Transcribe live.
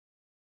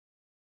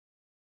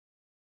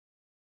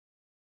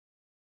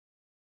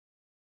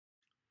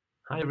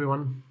Hi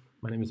everyone,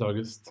 my name is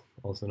August,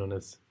 also known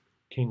as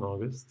King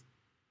August.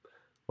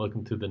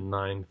 Welcome to the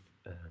ninth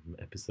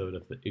episode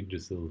of the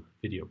Yggdrasil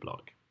video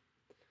blog.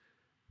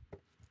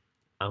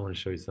 I want to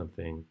show you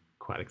something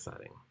quite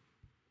exciting.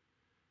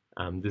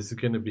 This is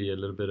going to be a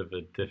little bit of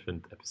a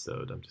different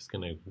episode. I'm just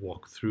going to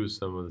walk through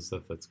some of the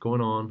stuff that's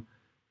going on,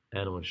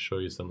 and I want to show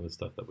you some of the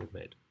stuff that we've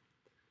made.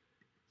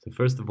 So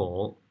first of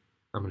all,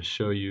 I'm going to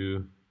show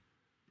you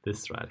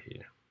this right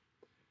here.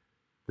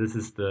 This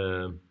is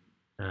the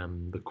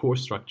core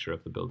structure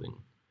of the building.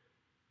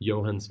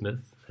 Johan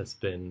Smith has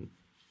been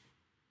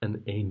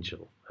an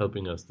angel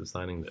helping us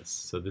designing this.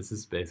 So this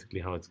is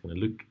basically how it's going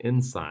to look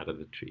inside of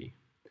the tree.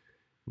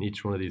 And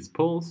each one of these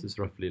poles is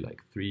roughly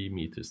like 3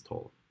 meters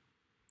tall.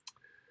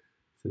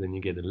 So then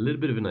you get a little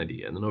bit of an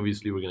idea. And then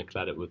obviously we're going to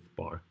clad it with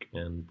bark,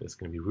 and there's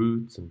going to be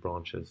roots and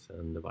branches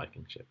and the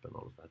Viking ship and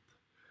all of that.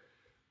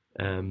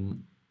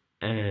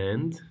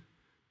 And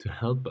to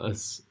help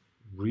us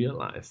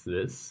realize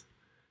this,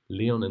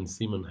 Leon and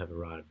Simon have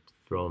arrived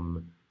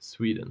from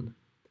Sweden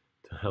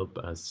to help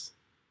us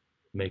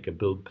make a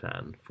build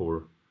plan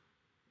for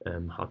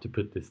how to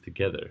put this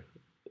together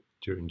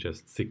during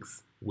just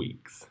 6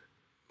 weeks.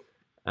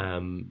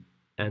 And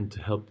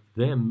to help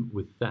them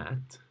with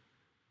that,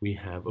 we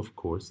have, of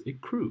course, a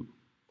crew.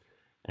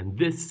 And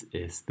this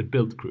is the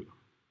build crew.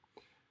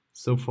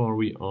 So far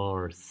we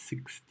are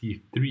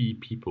 63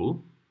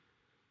 people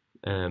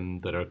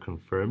that are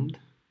confirmed.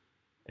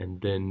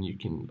 And then you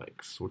can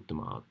like sort them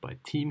out by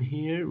team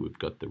here. We've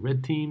got the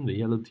red team, the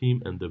yellow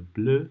team, and the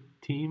blue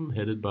team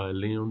headed by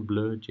Leon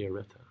Bleu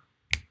Giaretta.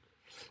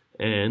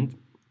 And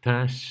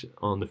Tash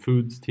on the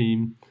foods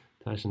team,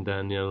 Tash and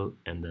Daniel,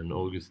 and then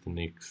August and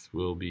Nix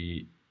will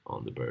be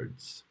on the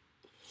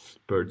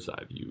bird's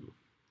eye view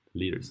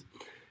leaders.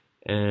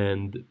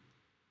 And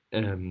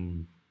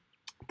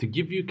to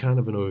give you kind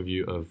of an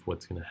overview of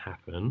what's going to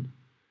happen,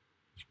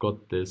 we've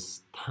got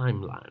this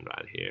timeline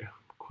right here.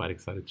 Quite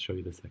excited to show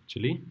you this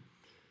actually.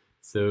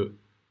 So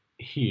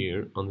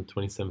here on the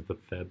 27th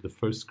of Feb, the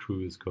first crew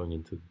is going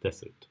into the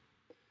desert.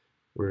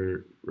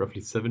 We're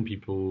roughly 7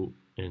 people,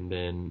 and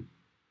then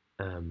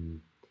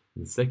in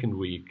the second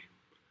week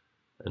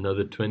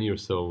another 20 or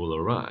so will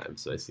arrive.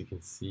 So as you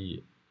can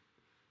see,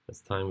 as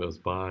time goes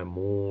by,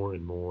 more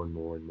and more and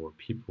more and more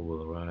people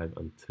will arrive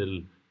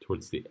until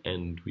towards the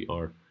end we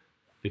are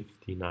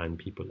 59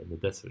 people in the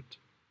desert.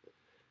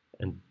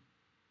 And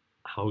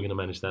how are we going to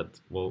manage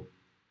that? Well,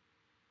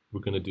 we're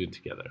going to do it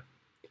together.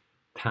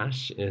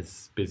 Tash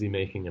is busy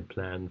making a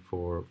plan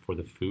for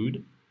the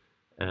food.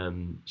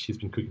 She's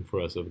been cooking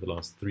for us over the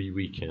last 3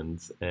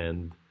 weekends,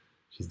 and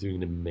she's doing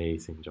an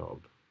amazing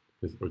job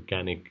with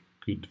organic,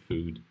 good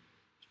food,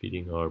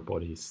 feeding our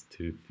bodies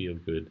to feel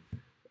good.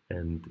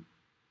 And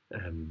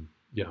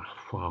yeah,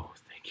 wow,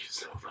 thank you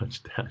so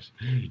much, Tash.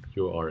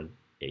 You are an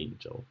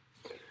angel.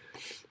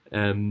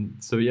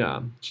 So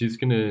yeah, she's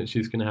gonna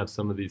have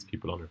some of these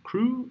people on her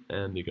crew,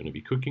 and they're gonna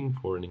be cooking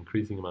for an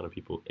increasing amount of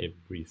people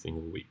every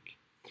single week,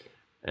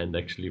 and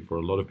actually for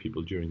a lot of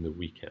people during the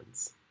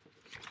weekends.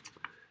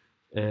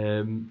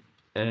 And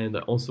I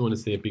also want to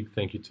say a big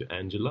thank you to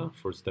Angela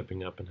for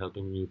stepping up and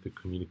helping me with the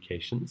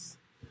communications.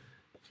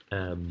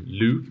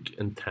 Luke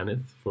and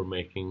Tanith for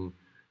making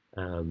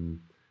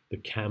the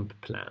camp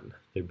plan.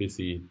 They're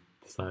busy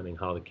designing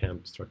how the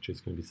camp structure is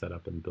going to be set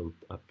up and built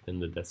up in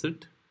the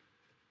desert.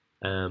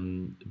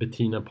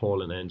 Bettina,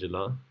 Paul, and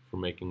Angela for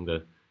making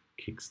the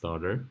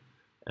Kickstarter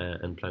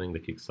and planning the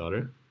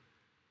Kickstarter.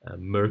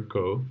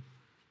 Mirko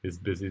is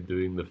busy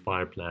doing the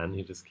fire plan.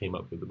 He just came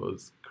up with the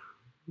most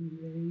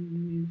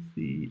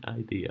crazy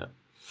idea,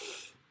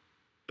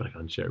 but I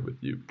can't share it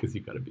with you because you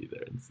gotta be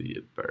there and see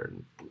it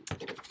burn.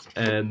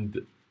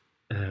 And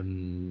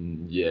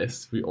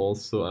yes, I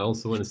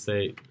also want to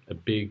say a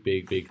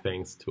big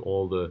thanks to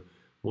all the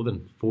more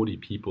than 40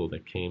 people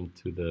that came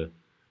to the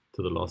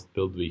last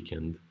build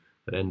weekend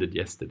that ended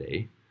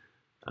yesterday.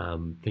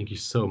 Thank you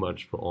so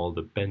much for all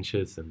the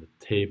benches and the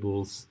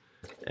tables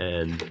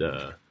and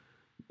the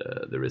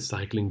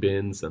recycling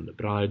bins and the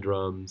bride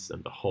drums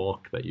and the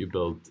hawk that you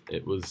built.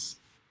 It was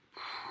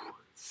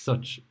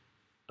such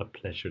a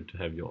pleasure to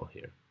have you all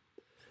here.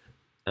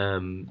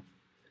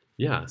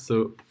 Yeah,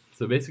 so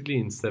basically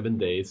in 7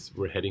 days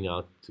we're heading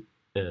out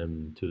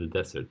to the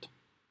desert,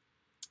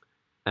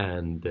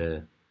 and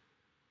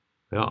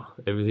yeah,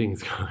 everything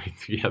is going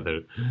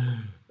together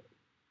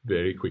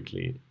very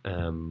quickly.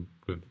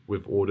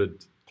 We've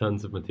ordered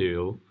tons of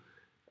material.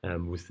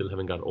 We still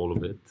haven't got all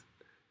of it.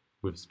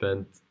 We've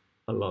spent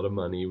a lot of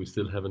money. We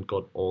still haven't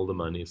got all the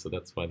money, so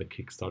that's why the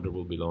Kickstarter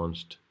will be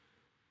launched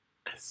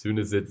as soon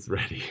as it's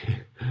ready.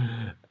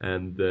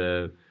 And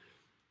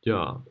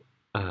yeah,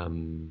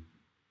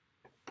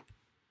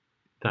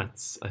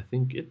 that's I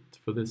think it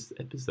for this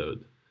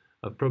episode.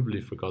 I've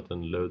probably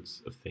forgotten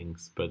loads of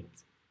things, but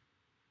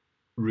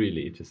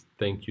really just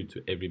thank you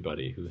to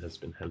everybody who has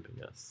been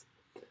helping us.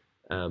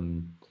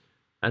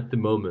 At the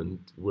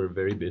moment, we're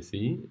very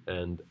busy,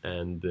 and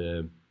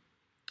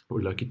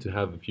we're lucky to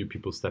have a few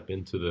people step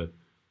into the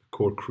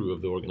core crew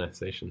of the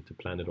organization to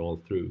plan it all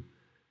through.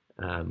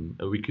 And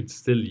we could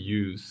still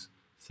use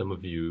some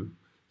of you.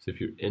 So if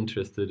you're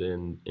interested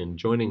in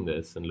joining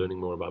this and learning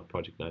more about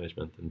project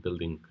management and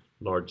building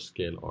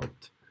large-scale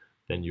art,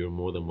 then you're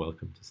more than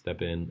welcome to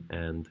step in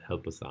and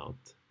help us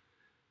out,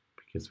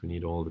 because we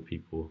need all the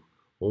people,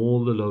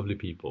 all the lovely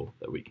people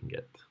that we can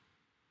get.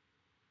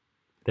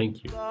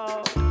 Thank you.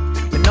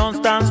 Men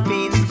någonstans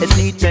finns ett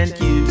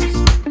nytänt ljus.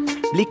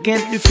 Blicken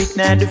du fick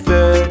när du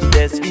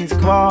föddes finns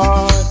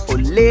kvar och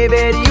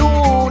lever i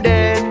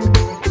jorden.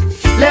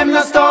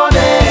 Lämna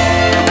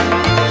staden,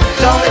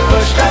 ta det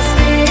första steget.